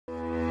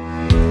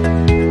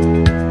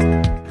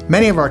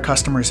Many of our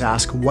customers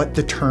ask what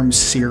the term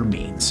SEER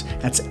means.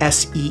 That's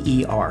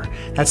S-E-E-R.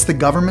 That's the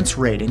government's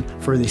rating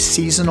for the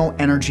seasonal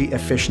energy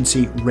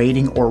efficiency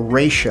rating or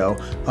ratio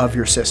of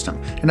your system.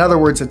 In other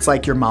words, it's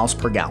like your miles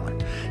per gallon.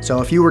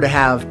 So if you were to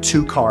have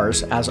two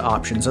cars as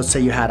options, let's say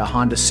you had a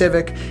Honda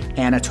Civic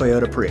and a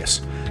Toyota Prius.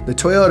 The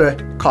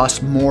Toyota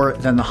costs more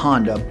than the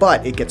Honda,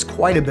 but it gets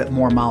quite a bit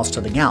more miles to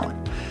the gallon.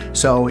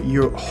 So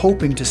you're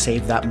hoping to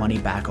save that money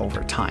back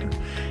over time.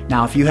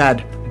 Now, if you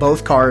had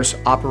both cars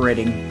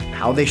operating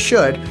how they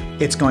should,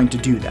 it's going to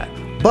do that.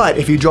 But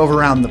if you drove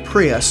around the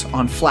Prius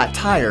on flat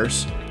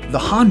tires, the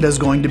Honda is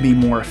going to be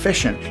more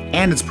efficient,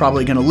 and it's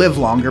probably going to live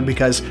longer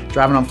because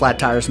driving on flat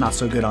tires is not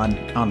so good on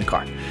the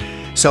car.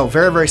 So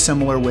very, very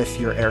similar with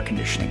your air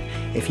conditioning.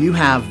 If you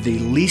have the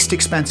least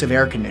expensive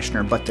air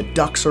conditioner, but the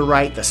ducts are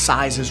right, the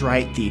size is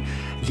right, the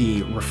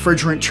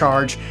refrigerant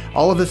charge,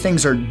 all of the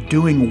things are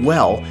doing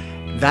well,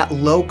 that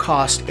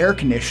low-cost air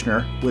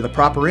conditioner with a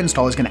proper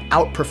install is going to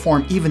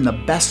outperform even the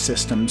best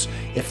systems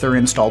if they're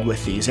installed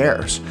with these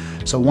airs.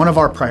 So one of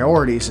our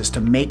priorities is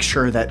to make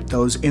sure that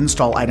those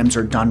install items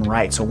are done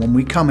right. So when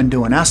we come and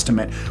do an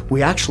estimate,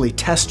 we actually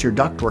test your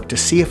ductwork to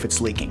see if it's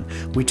leaking.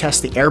 We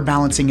test the air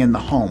balancing in the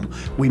home.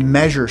 We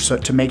measure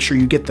to make sure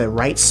you get the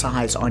right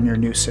size on your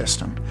new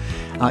system.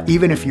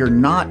 Even if you're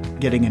not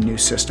getting a new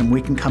system,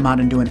 we can come out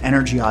and do an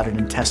energy audit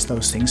and test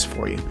those things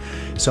for you.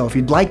 So if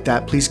you'd like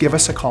that, please give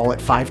us a call at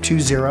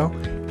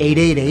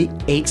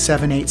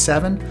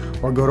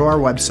 520-888-8787 or go to our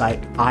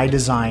website,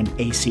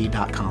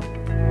 idesignAC.com.